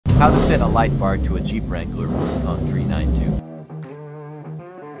How to fit a light bar to a Jeep Wrangler Rubicon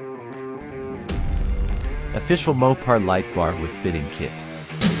 392. Official Mopar light bar with fitting kit.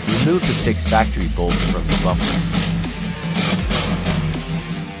 Remove the 6 factory bolts from the bumper.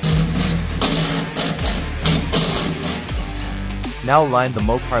 Now align the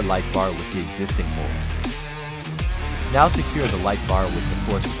Mopar light bar with the existing molds. Now secure the light bar with the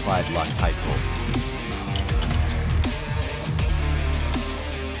 4 supplied Loctite bolts.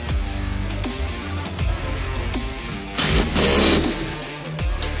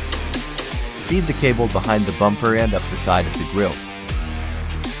 Feed the cable behind the bumper and up the side of the grille.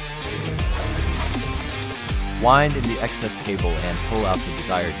 Wind in the excess cable and pull out the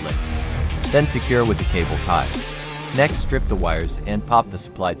desired length. Then secure with the cable tie. Next, strip the wires and pop the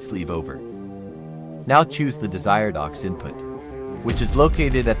supplied sleeve over. Now choose the desired aux input, which is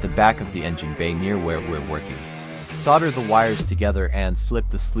located at the back of the engine bay near where we're working. Solder the wires together and slip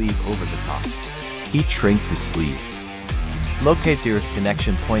the sleeve over the top. Heat shrink the sleeve. Locate the earth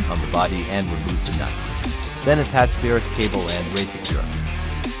connection point on the body and remove the nut. Then attach the earth cable and re-secure.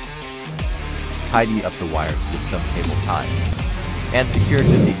 Tidy up the wires with some cable ties and secure to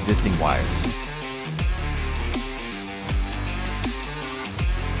the existing wires.